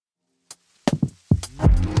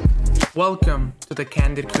Welcome to The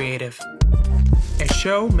Candid Creative, a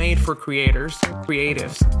show made for creators,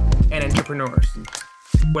 creatives, and entrepreneurs.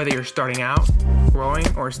 Whether you're starting out, growing,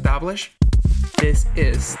 or established, this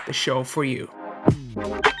is the show for you.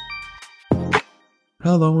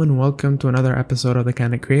 Hello and welcome to another episode of The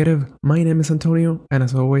Candid Creative. My name is Antonio, and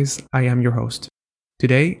as always, I am your host.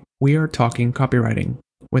 Today, we are talking copywriting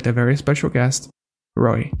with a very special guest,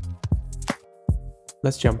 Roy.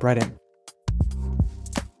 Let's jump right in.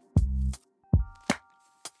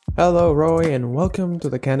 Hello, Roy, and welcome to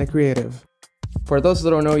The Candid Creative. For those that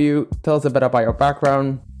don't know you, tell us a bit about your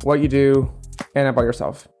background, what you do, and about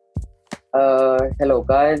yourself. Hello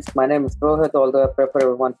guys, my name is Rohit, although I prefer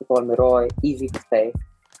everyone to call me Roy, easy to say.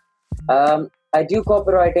 I do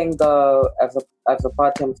copywriting as a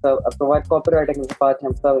part-time service. I provide copywriting as a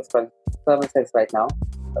part-time service for services right now,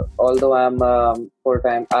 although I'm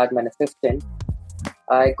full-time admin assistant.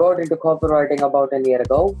 I got into copywriting about a year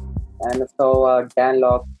ago, and so Dan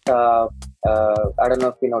Locke, I don't know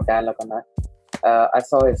if you know Dan Locke or not. I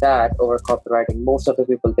saw his ad over copywriting. Most of the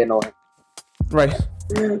people, they know him. Right.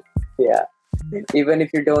 Yeah. Even if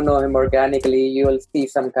you don't know him organically, you will see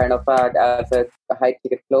some kind of ad as a high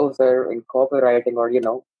ticket closer in copywriting or,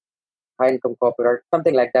 high income copywriting,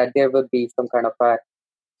 something like that. There would be some kind of ad.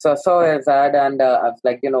 So I saw his ad and I was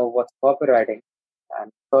like, what's copywriting?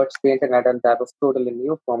 And searched the internet, and that was totally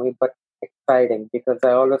new for me, but exciting because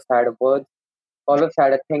I always had a word, always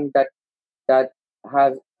had a thing that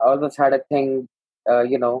has always had a thing,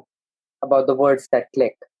 about the words that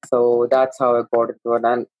click. So that's how I got into it,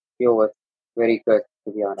 and it was very good,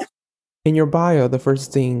 to be honest. In your bio, the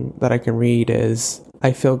first thing that I can read is,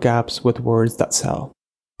 I fill gaps with words that sell.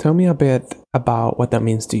 Tell me a bit about what that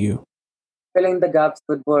means to you. Filling the gaps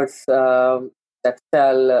with words that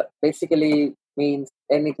sell basically means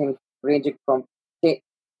anything ranging from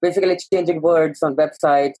basically exchanging words on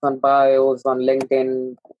websites, on bios, on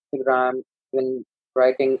LinkedIn, Instagram, even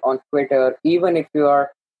writing on Twitter. Even if you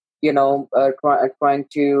are, trying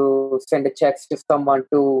to send a text to someone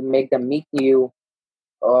to make them meet you,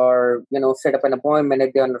 or set up an appointment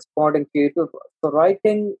if they are responding to you. So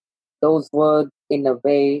writing those words in a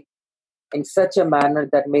way, in such a manner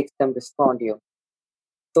that makes them respond to you.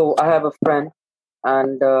 So I have a friend,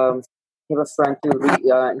 and he was trying to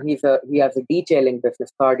he has a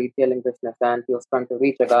car detailing business, and he was trying to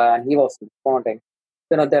reach a guy, and he was responding.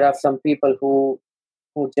 There are some people who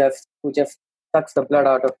just sucks the blood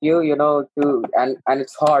out of you, and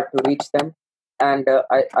it's hard to reach them. And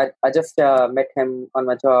I just met him on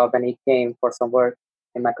my job, and he came for some work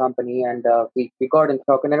in my company, and we got in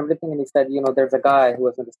talking and everything, and he said, there's a guy who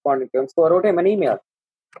wasn't responding to him, so I wrote him an email,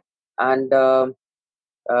 and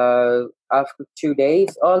after 2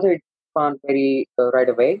 days, although it found very right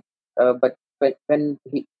away, but when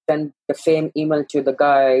he sent the same email to the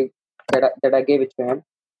guy that I gave it to him,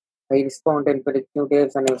 he responded within 2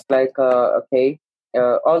 days, and it was like, okay.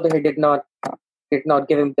 Although he did not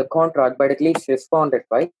give him the contract, but at least he responded,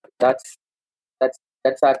 right? That's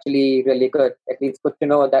actually really good. At least good to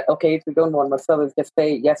know that, okay, if you don't want my service, just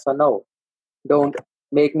say yes or no. Don't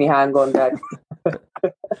make me hang on that.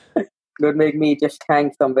 Don't make me just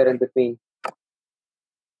hang somewhere in between.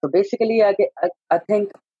 So basically, I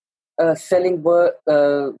think writing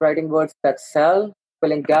words that sell,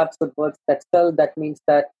 filling gaps with words that sell. That means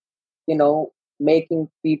that making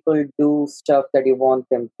people do stuff that you want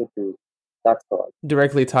them to do. That's all.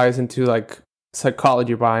 Directly ties into like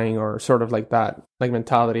psychology buying or sort of like that, like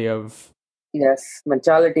mentality of. Yes,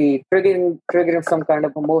 mentality, triggering some kind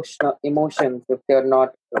of emotions if they're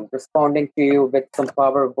not responding to you with some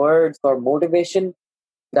power words or motivation.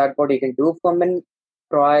 That's what you can do for them.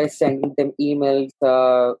 Try sending them emails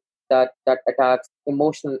that attacks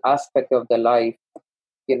emotional aspect of their life,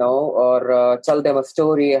 or tell them a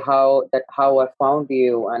story how I found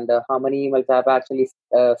you, and how many emails I've actually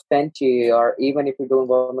sent to you, or even if you don't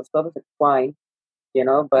want the service, it's fine.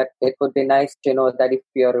 But it would be nice to know that if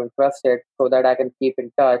you're interested, so that I can keep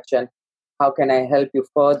in touch, and how can I help you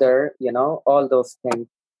further, all those things.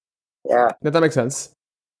 Yeah. That makes sense.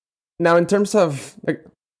 Now, in terms of, like,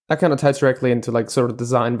 that kind of ties directly into like sort of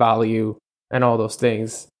design value and all those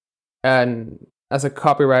things. And as a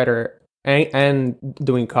copywriter and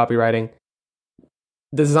doing copywriting,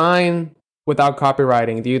 design without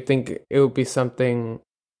copywriting, do you think it would be something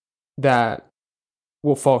that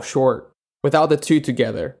will fall short without the two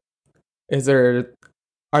together?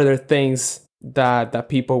 Are there things that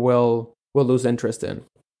people will lose interest in?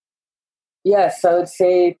 Yes, I would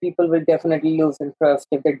say people will definitely lose interest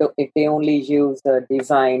if they only use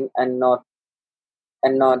design and not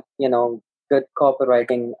good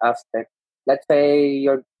copywriting aspect. Let's say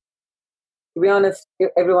To be honest,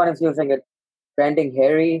 everyone is using it. Branding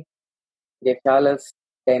Harry, Jay Chalice,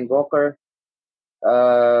 Dan Walker,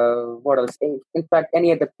 what else? In fact,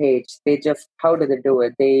 any other page, they just, how do they do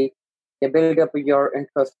it? They build up your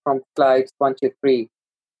interest from slides 1 to 3,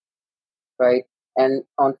 right? And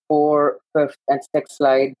on 4, 5th, and 6th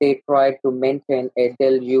slide, they try to maintain it.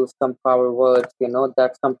 They'll use some power words,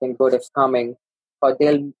 that something good is coming, or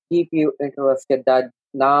they'll keep you interested that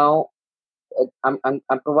now I'm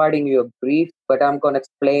providing you a brief, but I'm going to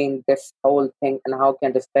explain this whole thing and how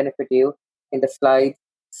can this benefit you in the slides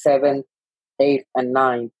 7, 8, and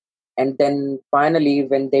 9. And then finally,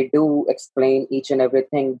 when they do explain each and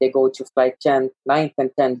everything, they go to slide 10, 9th,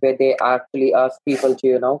 and 10th, where they actually ask people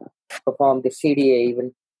to, perform the CDA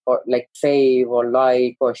even, or like save or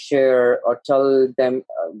like or share or tell them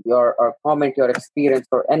your or comment your experience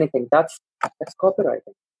or anything. That's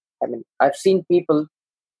copywriting. I mean, I've seen people.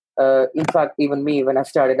 In fact, even me, when I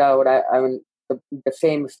started out, I mean, the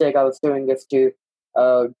same mistake I was doing is to,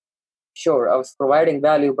 uh, sure, I was providing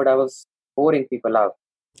value, but I was boring people out,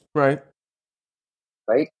 Right.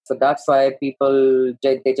 right? So that's why people,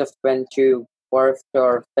 they just went to first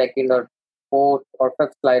or second or fourth or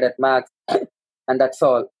fifth slide at max, and that's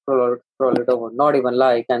all. Scroll it over, not even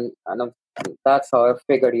like, and that's how I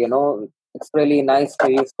figured. It's really nice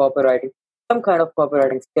to use copywriting, some kind of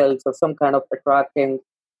copywriting skills, or some kind of attracting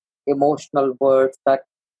emotional words that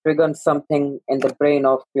trigger something in the brain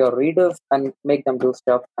of your readers and make them do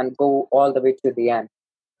stuff and go all the way to the end,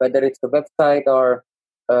 whether it's the website or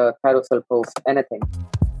carousel post, anything.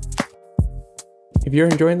 If you're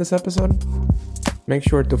enjoying this episode, make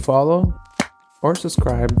sure to follow or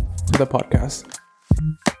subscribe to the podcast.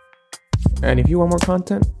 And if you want more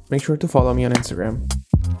content, make sure to follow me on Instagram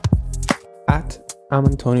at I'm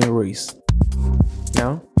Antonio Ruiz.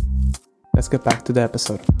 Now, let's get back to the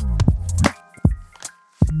episode.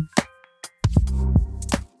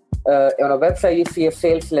 On a website, you see a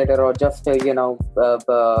sales letter or just a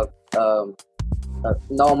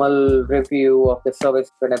normal review of the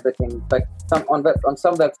service and everything. But on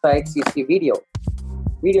some websites, you see video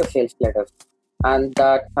sales letters, and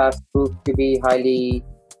that has proved to be highly,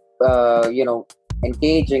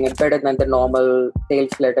 engaging and better than the normal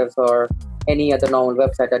sales letters or any other normal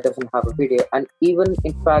website that doesn't have a video. And even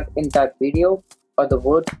in fact, in that video or the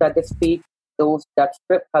words that they speak, that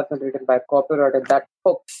script has been written by a copywriter that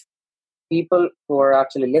hooks people who are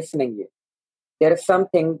actually listening you. There is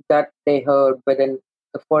something that they heard within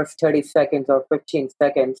the first 30 seconds or 15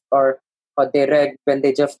 seconds, or they read when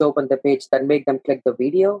they just opened the page, that make them click the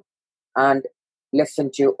video and listen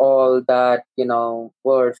to all that,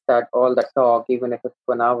 words, that all the talk, even if it's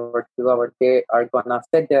 1 hour, 2 hours, they are gonna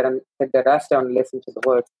sit there and sit their ass down and listen to the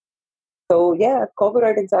words. So yeah,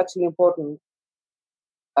 copywriting is actually important.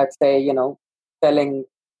 I'd say, selling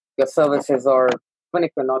your services, or even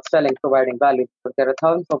if you're not selling, providing value. But there are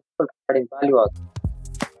thousands of people providing value out there.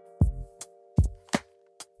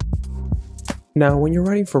 Now, when you're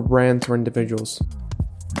writing for brands or individuals,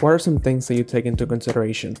 what are some things that you take into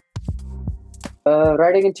consideration?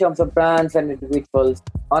 Writing in terms of brands and individuals.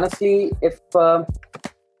 Honestly, if you're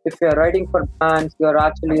writing for brands, you're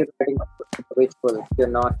actually writing for individuals.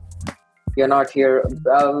 You're not here.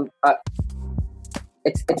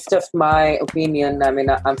 It's just my opinion. I mean,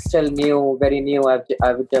 I'm still new, very new. I've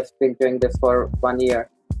just been doing this for 1 year,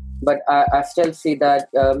 but I still see that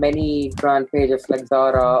many brand pages like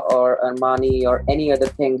Zara or Armani or any other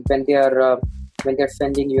thing, when they're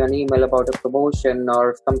sending you an email about a promotion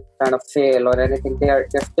or some kind of sale or anything, they're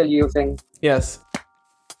still using Yes.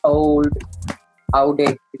 old,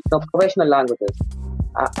 outdated, professional languages.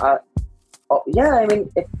 Yeah, I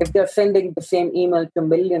mean, if they're sending the same email to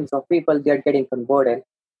millions of people, they're getting converted.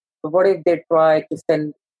 So what if they try to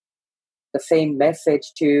send the same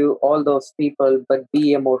message to all those people, but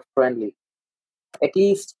be a more friendly? At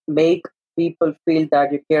least make people feel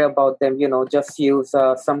that you care about them. Just use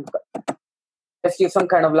some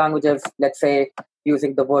kind of languages. Let's say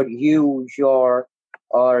using the word you, your,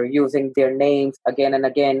 or using their names again and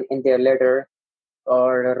again in their letter,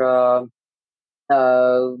 or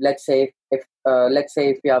let's say if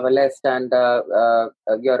you have a list and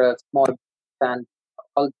you're a small and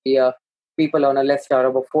all the people on a list are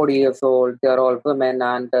over 40 years old, they're all women,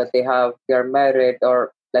 and they're married,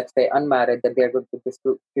 or let's say unmarried, that they're good with these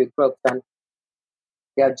two groups, and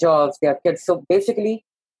they have jobs, they have kids. So basically,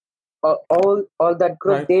 all that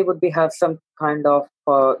group, Right. they would have some kind of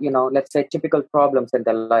let's say typical problems in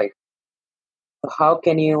their life. So how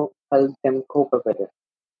can you help them cope up with it,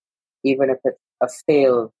 even if it's a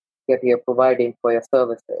sale that you're providing for your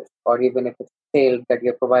services, or even if it's a sale that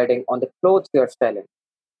you're providing on the clothes you're selling?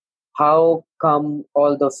 How come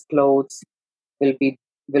all those clothes will be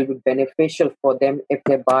beneficial for them if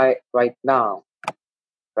they buy right now,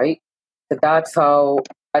 right? So that's how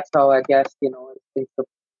I guess it's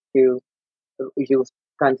to use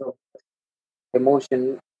kinds of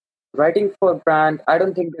emotion. Writing for brand, I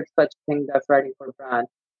don't think there's such thing as writing for brand.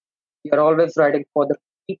 You're always writing for the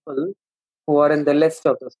people who are in the list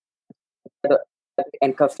of the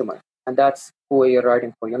end customer, and that's who you're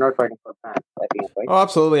writing for. You're not writing for brand at the end, right? Oh,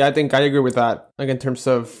 absolutely. I think I agree with that. Like in terms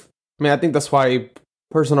of, I mean, I think that's why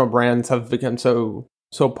personal brands have become so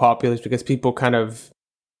popular, is because people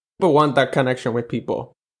want that connection with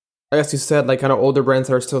people. I guess you said like kind of older brands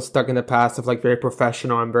that are still stuck in the past of like very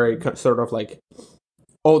professional and very sort of like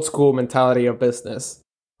old school mentality of business,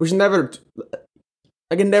 which never,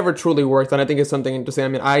 like it never truly worked. And I think it's something interesting. I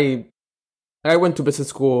mean, I went to business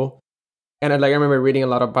school, and I remember reading a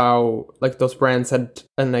lot about like those brands and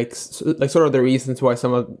like sort of the reasons why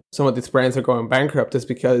some of these brands are going bankrupt is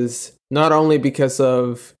because not only because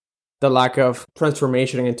of the lack of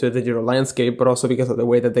transformation into the digital landscape, but also because of the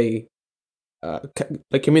way that they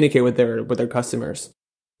communicate with their customers.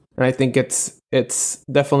 And I think it's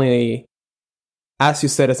definitely, as you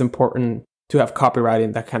said, it's important to have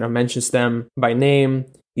copywriting that kind of mentions them by name,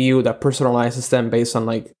 that personalizes them based on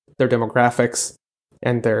like their demographics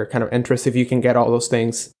and their kind of interests. If you can get all those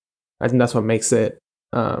things, I think that's what makes it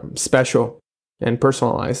special and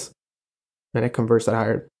personalized, and it converts at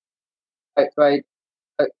higher. Right.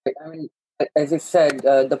 I mean, as you said,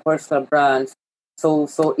 the personal brands.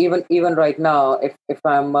 So even right now, if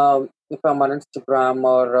I'm on Instagram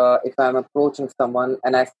or if I'm approaching someone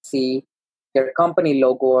and I see their company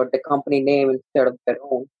logo or the company name instead of their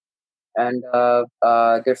own, and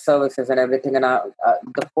their services and everything, and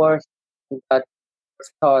the first that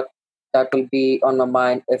thought that will be on my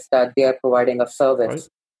mind is that they are providing a service.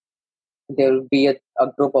 Right. There will be a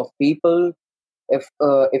group of people. If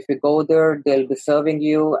you go there, they'll be serving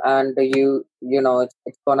you, and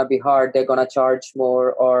it's gonna be hard. They're gonna charge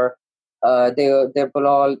more, or there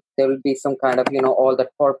will be some kind of all the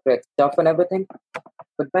corporate stuff and everything.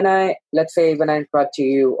 But let's say when I interact to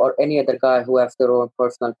you or any other guy who has their own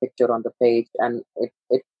personal picture on the page, and it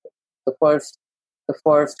the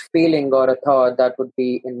first feeling or a thought that would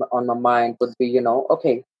be on my mind would be,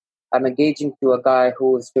 okay, I'm engaging to a guy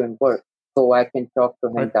who's doing work, so I can talk to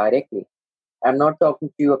him Right. directly. I'm not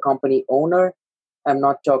talking to a company owner. I'm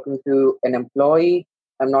not talking to an employee.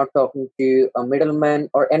 I'm not talking to a middleman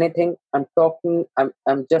or anything. I'm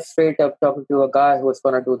just straight up talking to a guy who's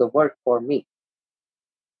gonna do the work for me.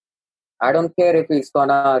 I don't care if he's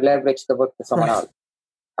gonna leverage the work to someone Right. else.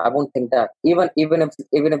 I won't think that. Even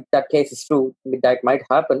if that case is true, that might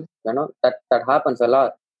happen. That happens a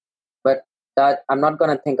lot. But that I'm not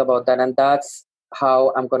gonna think about that, and that's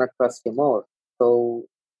how I'm gonna trust you more. So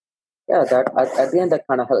yeah, that at the end that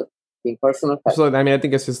kind of helps. Being personal helps. So I mean, I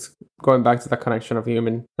think it's just going back to that connection of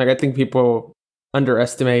human. Like I think people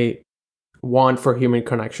underestimate want for human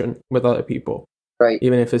connection with other people. Right.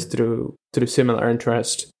 Even if it's through similar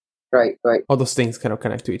interest. Right. All those things kind of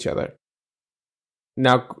connect to each other.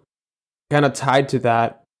 Now, kind of tied to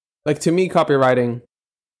that, like to me, copywriting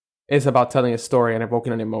is about telling a story and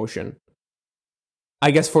evoking an emotion.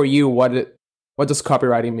 I guess for you, what does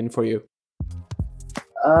copywriting mean for you?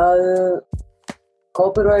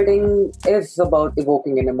 Copywriting is about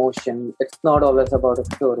evoking an emotion. It's not always about a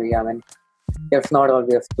story. I mean, there's not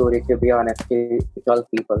always a story, to be honest, to tell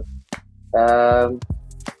people.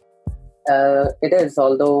 It is,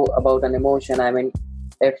 although, about an emotion. I mean,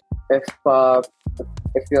 if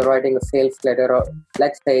you're writing a sales letter, or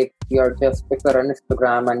let's say if you're on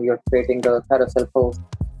Instagram and you're creating a carousel post,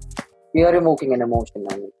 you're evoking an emotion.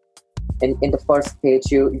 I mean, in the first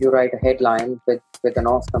page, you write a headline with an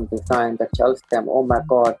awesome design that tells them, oh my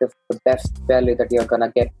God, this is the best value that you're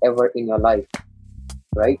gonna get ever in your life,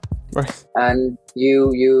 right? Right. And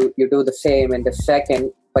you do the same in the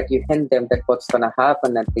second, but you hint them that what's gonna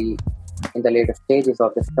happen in the later stages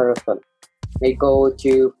of this carousel. We go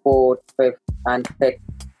to fourth, fifth, and sixth,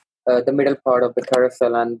 the middle part of the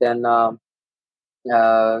carousel, and then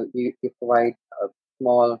you provide a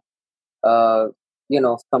small,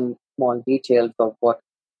 some small details of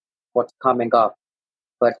what's coming up.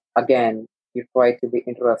 But again, you try to be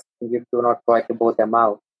interesting. You do not try to bore them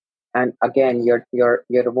out. And again, you're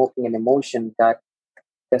evoking an emotion that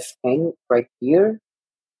this thing right here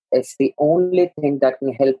is the only thing that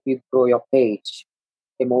can help you grow your page.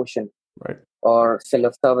 Emotion. Right. Or sell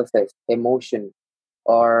your services. Emotion.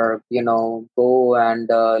 Or go and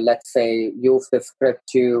let's say use the script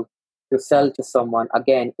to sell to someone.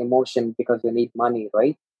 Again, emotion, because you need money,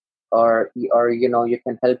 right? or you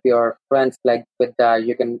can help your friends like with that.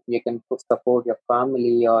 You can support your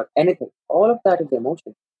family or anything. All of that is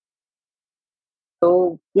emotion.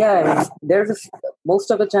 So yeah, I mean,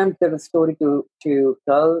 most of the time there's a story to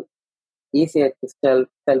tell. Easier to tell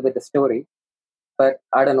with the story, but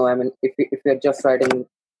I don't know. I mean, if you're just writing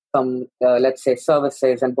some let's say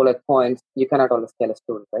services and bullet points, you cannot always tell a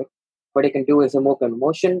story, right? What you can do is remove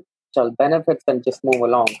emotion, tell benefits, and just move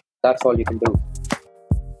along. That's all you can do.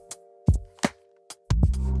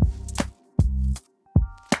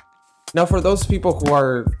 Now, for those people who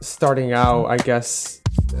are starting out, I guess,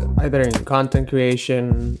 either in content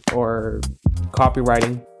creation or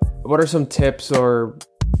copywriting, what are some tips or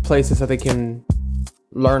places that they can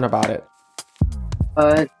learn about it?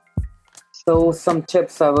 So some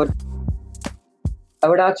tips I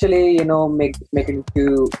would actually make it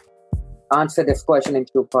to answer this question in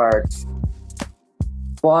two parts.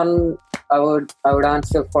 One, I would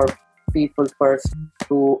answer for people first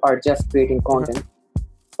who are just creating content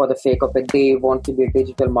for the sake of it. They want to be a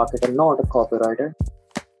digital marketer, not a copywriter.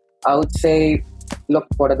 I would say, look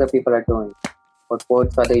what other people are doing. What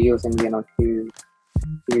words are they using,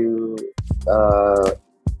 to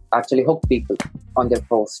actually hook people on their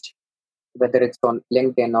post, whether it's on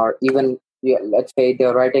LinkedIn or even, let's say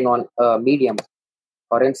they're writing on Medium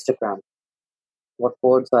or Instagram. What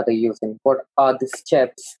words are they using? What are the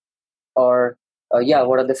steps, or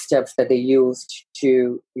what are the steps that they used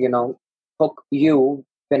to, hook you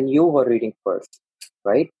when you were reading first,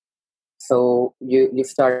 right? So you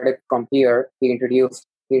started from here. He introduced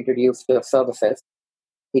the services.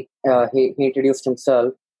 He introduced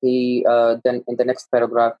himself. He then in the next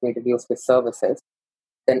paragraph he introduced his services.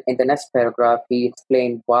 Then in the next paragraph he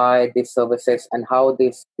explained why these services and how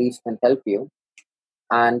these can help you.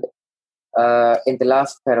 And in the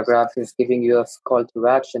last paragraph he's giving you a call to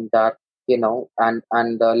action that, and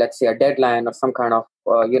let's say a deadline or some kind of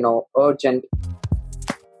urgent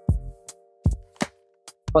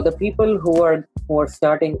for the people who are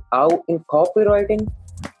starting out in copywriting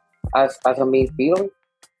as a main field.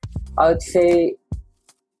 I would say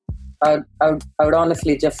I would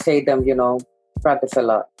honestly just say them, practice a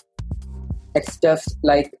lot. It's just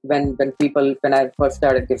like when I first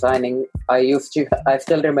started designing, I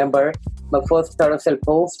still remember my first carousel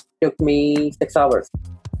post took me 6 hours.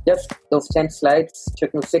 Just those 10 slides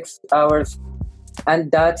took me 6 hours, and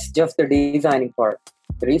that's just the designing part.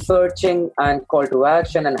 Researching and call to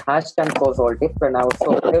action and hashtag was all different. I was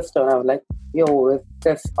so pissed, and I was like, yo, is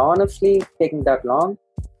this honestly taking that long?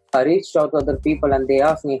 I reached out to other people and they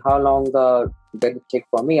asked me how long did it take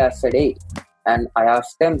for me. I said 8. And I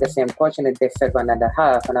asked them the same question and they said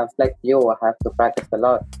 1.5. And I was like, yo, I have to practice a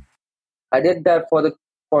lot. I did that for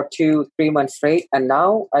 2-3 months straight. And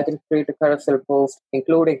now I can create a carousel post,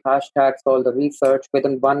 including hashtags, all the research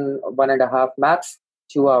within 1.5, max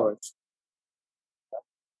 2 hours.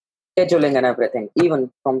 Scheduling and everything,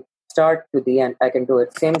 even from start to the end, I can do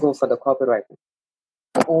it. Same goes for the copywriting.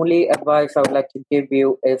 The only advice I would like to give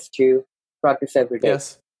you is to practice every day.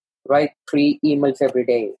 Yes. Write 3 emails every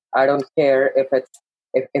day. I don't care if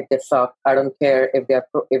they suck. I don't care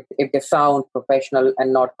if they sound professional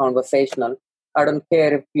and not conversational. I don't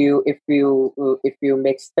care if you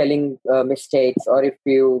make spelling mistakes or if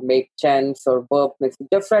you make chance or verb mistakes.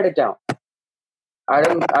 Just write it down. I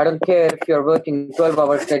don't care if you're working 12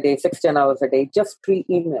 hours a day, 16 hours a day. Just 3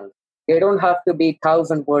 emails. They don't have to be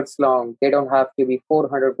 1,000 words long. They don't have to be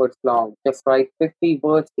 400 words long. Just write 50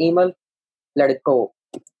 words email, let it go.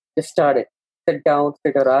 Just start it. Sit down,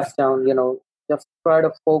 sit your ass down, just try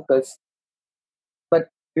to focus. But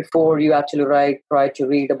before you actually write, try to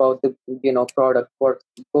read about the, product. Or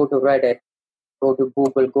go to Reddit, go to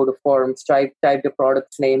Google, go to forums, type the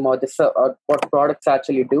product's name or what products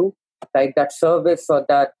actually do. Type that service or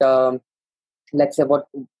that, let's say what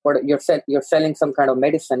you're selling some kind of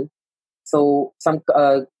medicine. So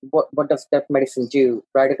what does that medicine do?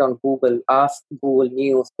 Write it on Google. Ask Google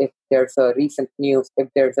News if there's a recent news, if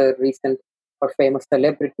there's a recent or famous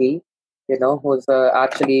celebrity, who's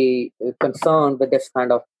actually concerned with this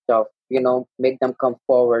kind of stuff. Make them come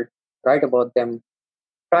forward. Write about them.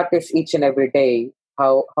 Practice each and every day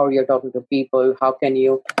how you're talking to people. How can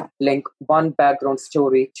you link one background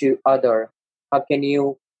story to other? How can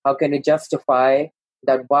you justify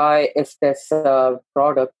that why is this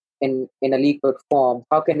product in a liquid form?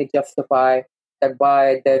 How can you justify that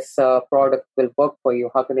why this product will work for you?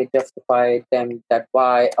 How can you justify them that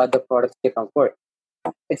why other products don't work?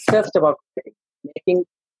 It's just about making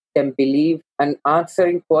them believe and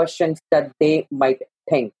answering questions that they might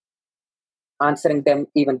think, answering them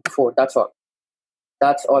even before. That's all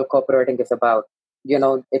copywriting is about.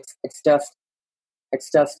 It's just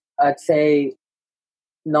I'd say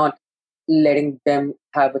not letting them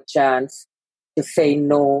have a chance to say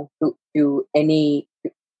no to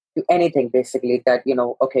anything basically that,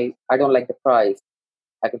 okay, I don't like the price.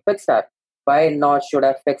 I can fix that. Why not should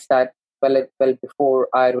I fix that well before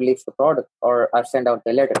I release the product or I send out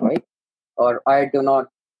the letter, right? Or I do not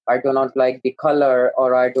like the color,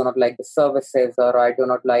 or I do not like the services, or I do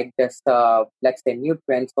not like this let's say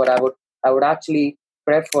nutrients, or I would actually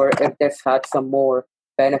prefer if this had some more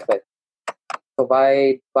benefit. So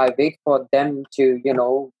why wait for them to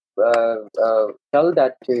tell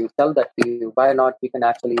that to you? Why not you can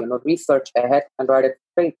actually research ahead and write it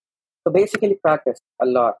straight. So basically practice a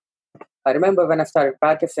lot. I remember when I started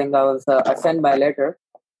practicing, I sent my letter,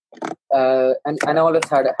 and I always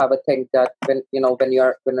have a thing that when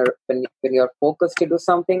you're focused to do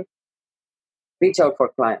something, reach out for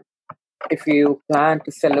clients. If you plan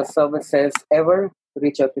to sell your services ever,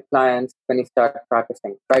 reach out to clients when you start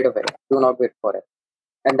practicing right away. Do not wait for it.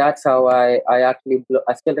 And that's how I actually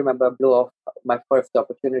I still remember I blew off my first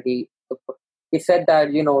opportunity. He said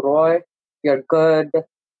that, Roy, you're good,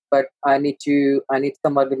 but I need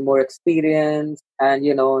someone with more experience, and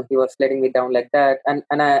he was letting me down like that. And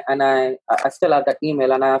I still have that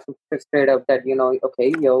email, and I asked him straight up that,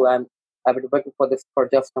 okay, I've been working for this for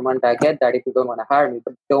just a month. I get that if you don't want to hire me,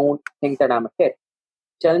 but don't think that I'm a kid.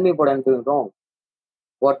 Tell me what I'm doing wrong.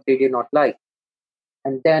 What did you not like?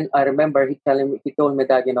 And then I remember he told me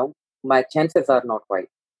that, my chances are not right.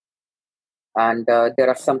 And there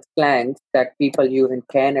are some slangs that people use in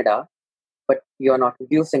Canada, but you're not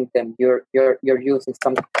using them. You're using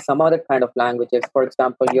some other kind of languages. For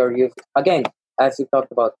example, you're using, again, as you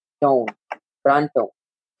talked about, tone, brand tone,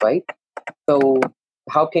 right? So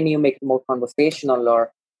how can you make it more conversational?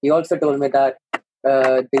 Or he also told me that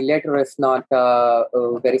the letter is not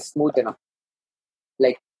very smooth enough.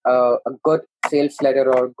 Like a good sales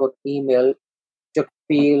letter or good email should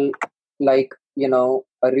feel like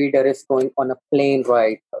a reader is going on a plane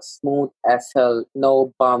ride, smooth as hell,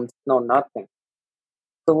 no bumps, no nothing.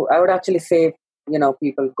 So I would actually say,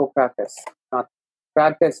 people go practice. Not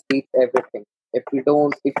practice beats everything. If you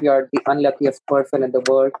are the unluckiest person in the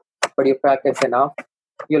world, but you practice enough,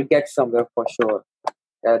 you'll get somewhere for sure.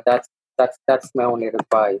 That's my only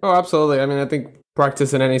advice. Oh, absolutely. I mean, I think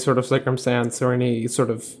practice in any sort of circumstance or any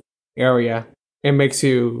sort of area, it makes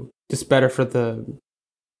you just better for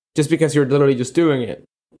just because you're literally just doing it.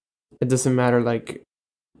 It doesn't matter. Like,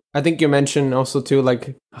 I think you mentioned also too,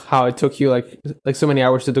 like how it took you like so many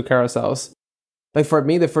hours to do carousels. Like for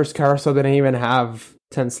me, the first carousel didn't even have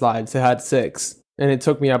 10 slides; it had 6, and it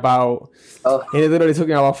took me about. Oh. And it literally took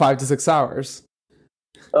me about 5 to 6 hours.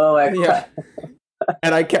 Oh, yeah.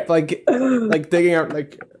 And I kept like digging out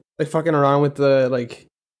like fucking around with the like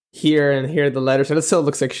here and here the letters, and it still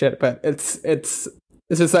looks like shit. But it's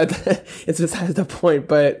just at it's just at the point.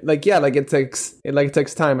 But like yeah, like it takes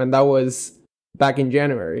time, and that was back in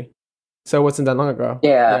January, so it wasn't that long ago.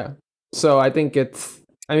 Yeah. So I think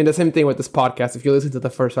the same thing with this podcast. If you listen to the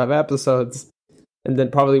first 5 episodes, and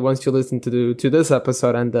then probably once you listen to this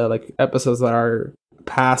episode and the like episodes that are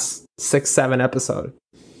past 6-7 episode,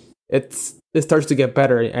 it starts to get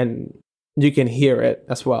better, and you can hear it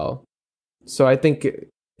as well. So I think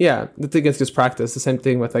the thing is just practice. The same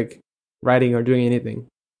thing with like writing or doing anything.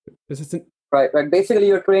 Right. Basically,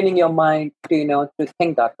 you're training your mind to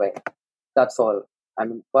think that way. That's all. I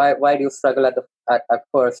mean, why do you struggle at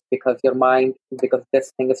first? Because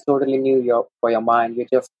this thing is totally new for your mind. You're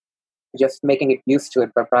just making it used to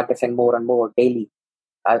it by practicing more and more daily.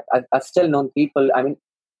 I've still known people. I mean,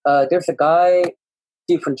 there's a guy,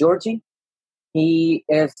 Stephen Georgi. He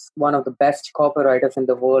is one of the best copywriters in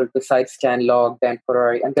the world besides Stan Log, Dan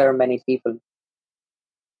Ferrari, and there are many people.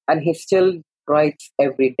 And he still writes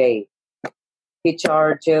every day. He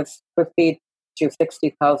charges $50,000 to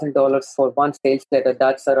 $60,000 for one sales letter.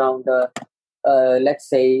 That's around, let's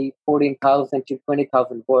say, 14,000 to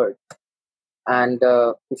 20,000 words. And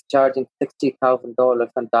he's charging $60,000,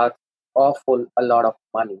 and that's awful a lot of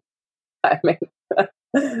money. I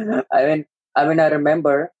mean, I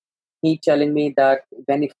remember he telling me that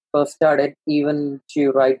when he first started, even to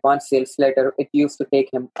write one sales letter, it used to take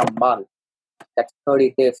him a month. That's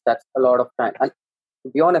 30 days. That's a lot of time. And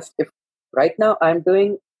to be honest, if right now I'm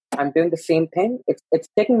doing the same thing, it's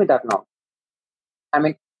taking me that long. I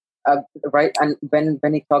mean, right. And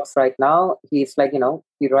when he talks right now, he's like,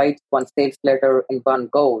 he writes one sales letter in one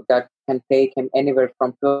go that can take him anywhere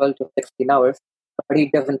from 12 to 16 hours, but he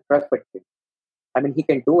doesn't prefer it. I mean, he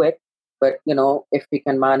can do it, but if he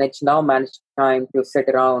can manage time to sit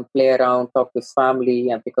around, play around, talk to his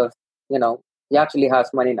family, and because he actually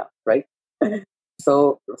has money now, right?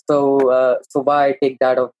 So why take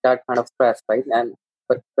that kind of stress, right? And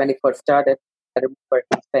but when it first started, I remember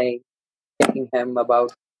him saying, taking him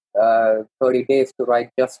about 30 days to write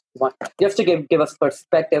just one, just to give us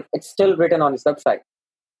perspective. It's still written on his website.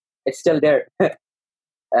 It's still there.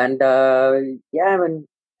 And yeah, I mean,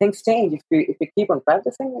 things change if you keep on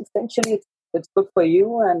practicing. Essentially, it's good for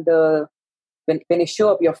you. And when you show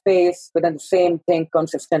up your face within the same thing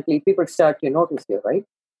consistently, people start to notice you, right?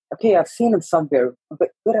 Okay, I've seen him somewhere.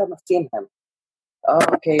 But where have I seen him? Oh,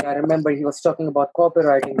 okay, I remember he was talking about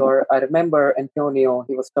copywriting, or I remember Antonio.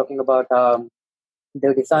 He was talking about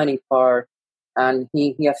the designing part, and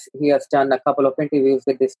he has done a couple of interviews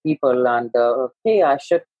with these people. And okay, I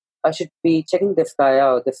should be checking this guy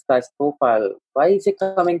out, this guy's profile. Why is he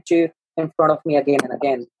coming to in front of me again and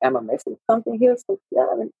again? Am I missing something here? So yeah,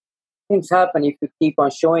 I mean, things happen if you keep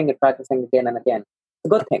on showing and practicing again and again. It's a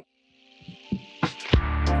good thing.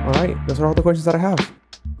 All right, those are all the questions that I have.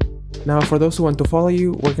 Now, for those who want to follow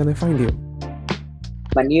you, where can they find you?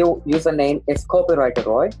 My new username is Copywriter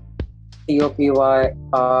Roy. COPYWRITERROY.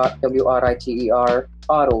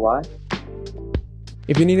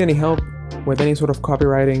 If you need any help with any sort of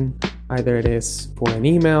copywriting, either it is for an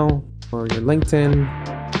email, for your LinkedIn,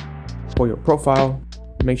 for your profile,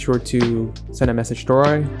 make sure to send a message to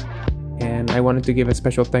Roy. And I wanted to give a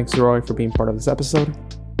special thanks to Roy for being part of this episode.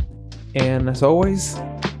 And as always,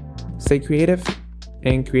 stay creative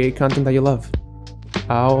and create content that you love.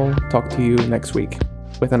 I'll talk to you next week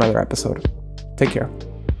with another episode. Take care.